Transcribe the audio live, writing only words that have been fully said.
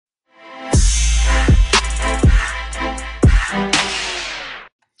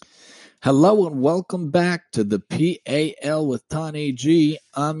Hello and welcome back to the PAL with Tani G.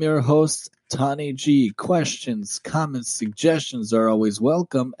 I'm your host, Tani G. Questions, comments, suggestions are always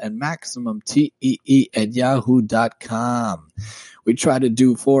welcome at MaximumTEE@yahoo.com. We try to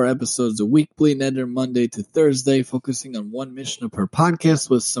do 4 episodes a week, Bli Neder, Monday to Thursday, focusing on one Mishnah per podcast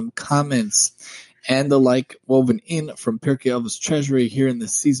with some comments and the like woven in from Pirkei Avos Treasury here in the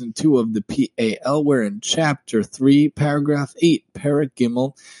season 2 of the PAL. We're in chapter 3, paragraph 8, Perek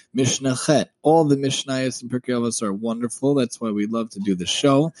Gimel, Mishnah Chet. All the Mishnayos in Pirkei Avos are wonderful. That's why we love to do the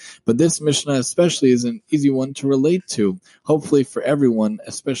show. But this Mishnah especially is an easy one to relate to, hopefully for everyone,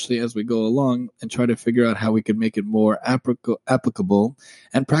 especially as we go along and try to figure out how we can make it more applicable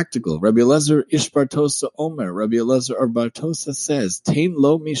and practical. Rabbi Eliezer Ish Bartosa Omer, Rabbi Eliezer or Bartosa says, Tain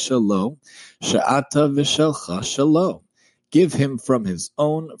lo mishalo, sha'ata v'shelcha shalo. Give him from his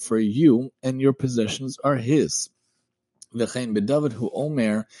own, for you and your possessions are his. V'chein b'David hu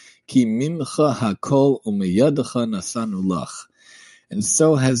Omer, ki mimcha hakol u'miyadacha nasanu lach. And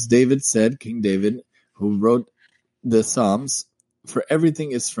so has David said, King David, who wrote the Psalms, for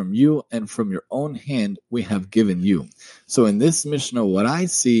everything is from you, and from your own hand we have given you. So in this Mishnah, what I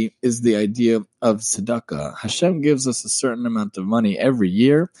see is the idea of tzedakah. Hashem gives us a certain amount of money every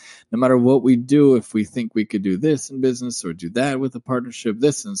year, no matter what we do. If we think we could do this in business or do that with a partnership,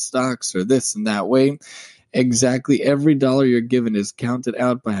 this in stocks or this in that way, exactly every dollar you're given is counted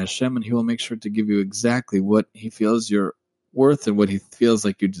out by Hashem, and He will make sure to give you exactly what He feels you're worth and what He feels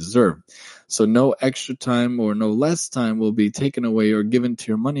like you deserve. So no extra time or no less time will be taken away or given to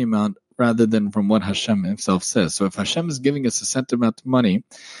your money amount rather than from what Hashem Himself says. So if Hashem is giving us a set amount of money,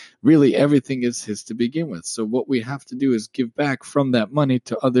 really everything is His to begin with. So what we have to do is give back from that money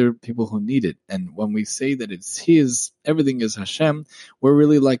to other people who need it. And when we say that it's His, everything is Hashem, we're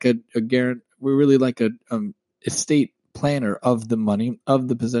really like a estate planner of the money, of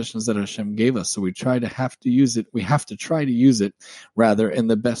the possessions that Hashem gave us. So we have to try to use it rather in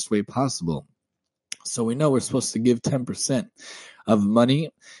the best way possible. So we know we're supposed to give 10% of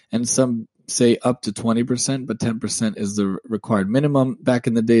money, and some say up to 20%, but 10% is the required minimum. Back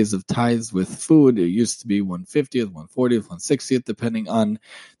in the days of tithes with food, it used to be 1/50th, 1/40th, 1/60th, depending on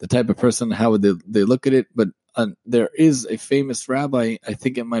the type of person, how they look at it. But there is a famous rabbi, I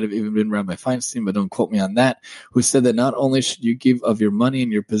think it might have even been Rabbi Feinstein, but don't quote me on that, who said that not only should you give of your money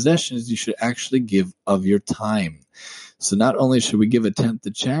and your possessions, you should actually give of your time. So not only should we give a tenth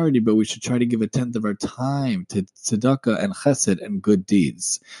to charity, but we should try to give a tenth of our time to tzedakah and chesed and good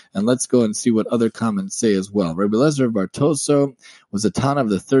deeds. And let's go and see what other comments say as well. Rabbi Eliezer Bartoso was a Tana of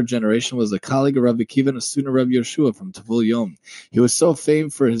the 3rd generation, was a colleague of Rabbi Akiva and a student of Rabbi Yeshua from Tavul Yom. He was so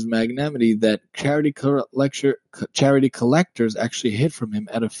famed for his magnanimity that charity collectors actually hid from him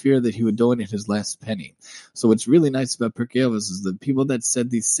out of fear that he would donate his last penny. So what's really nice about Pirkei Avos is the people that said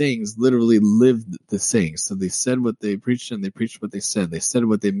these sayings literally lived the sayings. So they said what they preached and they preached what they said. They said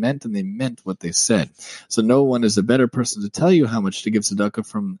what they meant and they meant what they said. So no one is a better person to tell you how much to give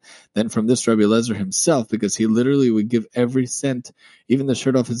tzedakah than from this Rabbi Eliezer himself, because he literally would give every cent, even the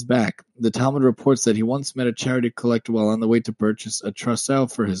shirt off his back. The Talmud reports that he once met a charity collector while on the way to purchase a trousseau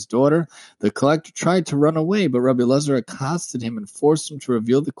for his daughter. The collector tried to run away, but Rabbi Eliezer accosted him and forced him to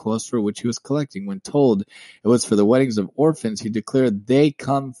reveal the cost for which he was collecting. When told it was for the weddings of orphans, he declared they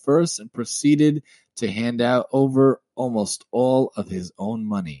come first and proceeded to hand out over almost all of his own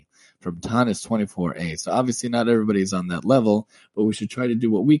money. From Tanis 24a. So obviously not everybody's on that level, but we should try to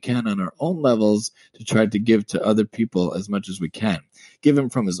do what we can on our own levels to try to give to other people as much as we can. Give him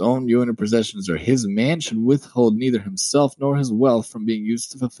from his own. You and your possessions are his. Man should withhold neither himself nor his wealth from being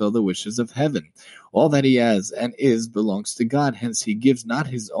used to fulfill the wishes of heaven. All that he has and is belongs to God. Hence he gives not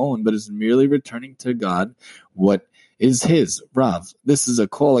his own, but is merely returning to God what is his. Rav, this is a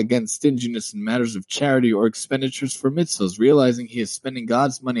call against stinginess in matters of charity or expenditures for mitzvahs. Realizing he is spending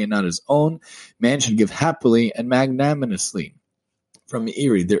God's money and not his own, man should give happily and magnanimously. From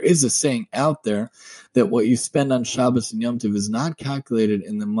Erie, there is a saying out there that what you spend on Shabbos and Yom Tov is not calculated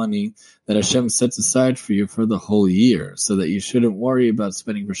in the money that Hashem sets aside for you for the whole year, so that you shouldn't worry about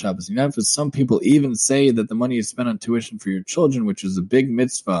spending for Shabbos and Yom Tov. Some people even say that the money you spend on tuition for your children, which is a big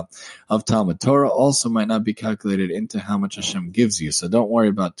mitzvah of Talmud Torah, also might not be calculated into how much Hashem gives you. So don't worry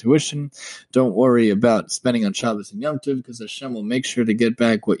about tuition. Don't worry about spending on Shabbos and Yom Tov, because Hashem will make sure to get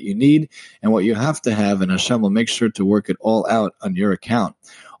back what you need and what you have to have, and Hashem will make sure to work it all out on your account.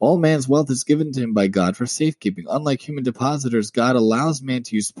 All man's wealth is given to him by God for safekeeping. Unlike human depositors, God allows man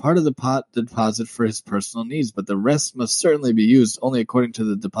to use part of the deposit for his personal needs, but the rest must certainly be used only according to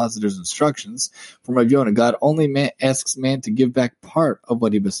the depositor's instructions. From Rav Yonah, God only asks man to give back part of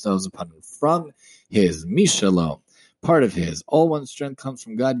what he bestows upon him from his mishalo. part of his. All one's strength comes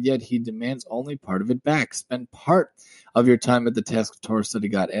from God, yet he demands only part of it back. Spend part of your time at the task of Torah study.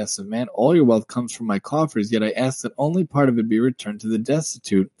 God asks of man, all your wealth comes from my coffers, yet I ask that only part of it be returned to the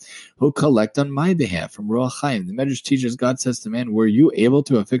destitute who collect on my behalf. From Ruach Chaim, the Medrash teaches, God says to man, were you able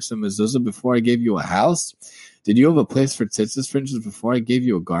to affix a mezuzah before I gave you a house? Did you have a place for tzitzis fringes before I gave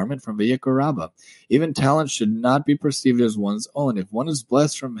you a garment? From Vayikra Rabbah. Even talent should not be perceived as one's own. If one is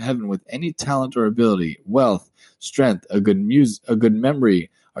blessed from heaven with any talent or ability, wealth, strength, a good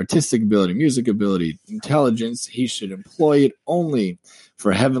memory, artistic ability, music ability, intelligence, he should employ it only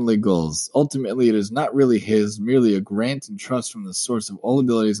for heavenly goals. Ultimately, it is not really his, merely a grant and trust from the source of all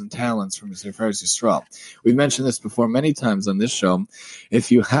abilities and talents from Tiferes Yisrael. We've mentioned this before many times on this show.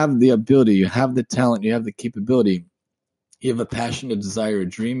 If you have the ability, you have the talent, you have the capability, you have a passion, a desire, a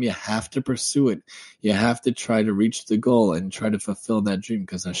dream, you have to pursue it. You have to try to reach the goal and try to fulfill that dream,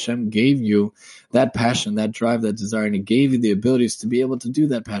 because Hashem gave you that passion, that drive, that desire, and He gave you the abilities to be able to do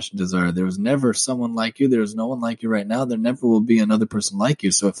that passion, desire. There was never someone like you. There is no one like you right now. There never will be another person like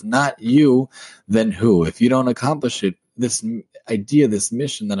you. So if not you, then who? If you don't accomplish it, this idea, this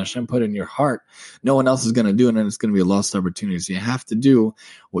mission that Hashem put in your heart, no one else is going to do it, and it's going to be a lost opportunity. So you have to do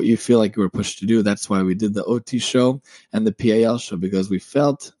what you feel like you were pushed to do. That's why we did the OT show and the PAL show, because we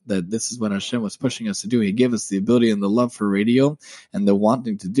felt that this is what Hashem was pushing us to do. He gave us the ability and the love for radio and the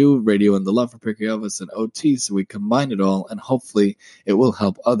wanting to do radio and the love for Pirkei Avos and OT, so we combine it all, and hopefully it will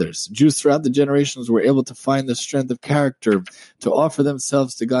help others. Jews throughout the generations were able to find the strength of character to offer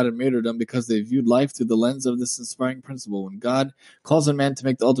themselves to God in martyrdom, because they viewed life through the lens of this inspiring principle. When God calls on man to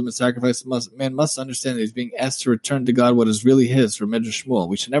make the ultimate sacrifice, man must understand that he's being asked to return to God what is really his, from Medrash Shmuel.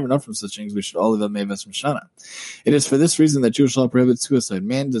 We should never know from such things. We should all live on Meves Mishana. It is for this reason that Jewish law prohibits suicide.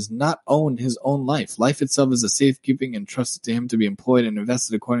 Man does not own his own life. Life itself is a safekeeping and trusted to him to be employed and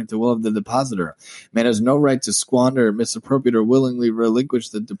invested according to the will of the depositor. Man has no right to squander, misappropriate, or willingly relinquish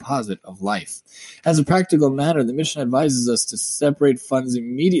the deposit of life. As a practical matter, the mission advises us to separate funds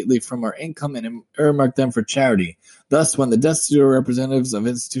immediately from our income and earmark them for charity. Thus, when the destitute representatives of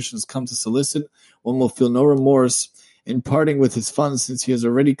institutions come to solicit, one will feel no remorse in parting with his funds, since he has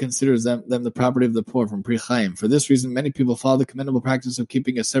already considered them the property of the poor, from Pri Chaim. For this reason, many people follow the commendable practice of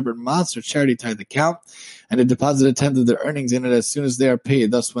keeping a separate mass or charity tithe account and to deposit a tenth of their earnings in it as soon as they are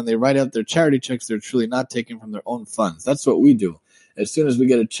paid. Thus, when they write out their charity checks, they're truly not taken from their own funds. That's what we do. As soon as we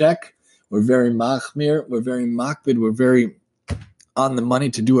get a check, we're very machmir, we're very makbid, we're very on the money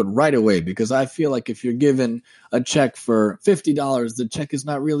to do it right away, because I feel like if you're given a check for $50, the check is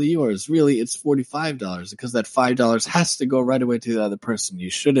not really yours. Really, it's $45, because that $5 has to go right away to the other person. You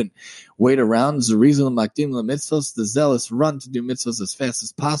shouldn't wait around. Zerizul makdim lemitzvos, the zealous run to do mitzvos as fast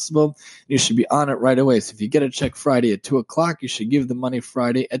as possible. You should be on it right away. So if you get a check Friday at 2 o'clock, you should give the money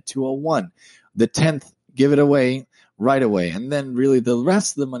Friday at 2:01. The 10th, give it away right away. And then really the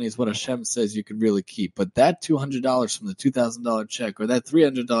rest of the money is what Hashem says you could really keep. But that $200 from the $2,000 check, or that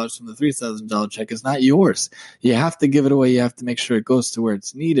 $300 from the $3,000 check, is not yours. You have to give it away. You have to make sure it goes to where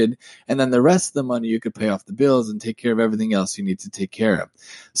it's needed. And then the rest of the money you could pay off the bills and take care of everything else you need to take care of.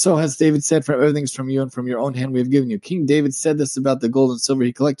 So as David said, for everything's from you, and from your own hand we have given you. King David said this about the gold and silver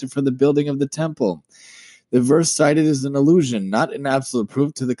he collected for the building of the temple. The verse cited is an allusion, not an absolute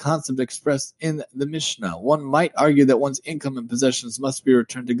proof, to the concept expressed in the Mishnah. One might argue that one's income and possessions must be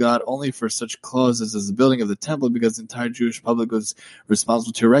returned to God only for such clauses as the building of the temple, because the entire Jewish public was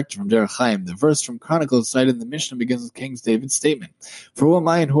responsible to erect it, from Derech Chaim. The verse from Chronicles cited in the Mishnah begins with King David's statement, "For who am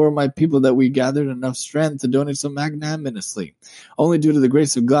I and who are my people that we gathered enough strength to donate so magnanimously? Only due to the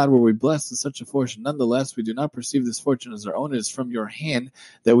grace of God were we blessed with such a fortune. Nonetheless, we do not perceive this fortune as our own. It is from your hand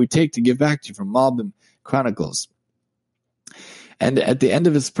that we take to give back to you," from Malbim Chronicles. And at the end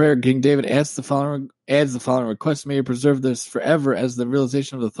of his prayer, King David adds the following request: "May you preserve this forever, as the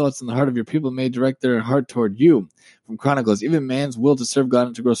realization of the thoughts in the heart of your people may direct their heart toward you." From Chronicles, even man's will to serve God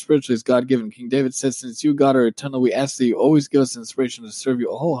and to grow spiritually is God-given. King David says, "Since you, God, are eternal, we ask that you always give us inspiration to serve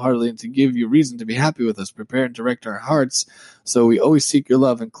you wholeheartedly and to give you reason to be happy with us. Prepare and direct our hearts so we always seek your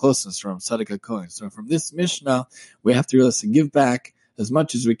love and closeness." From Tzaddik HaKohen. So from this Mishnah, we have to realize to give back as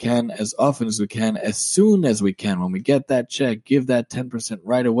much as we can, as often as we can, as soon as we can. When we get that check, give that 10%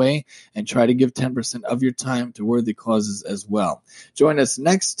 right away, and try to give 10% of your time to worthy causes as well. Join us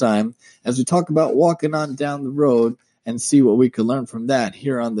next time as we talk about walking on down the road and see what we can learn from that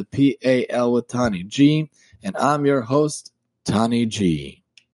here on the PAL with Tani G. And I'm your host, Tani G.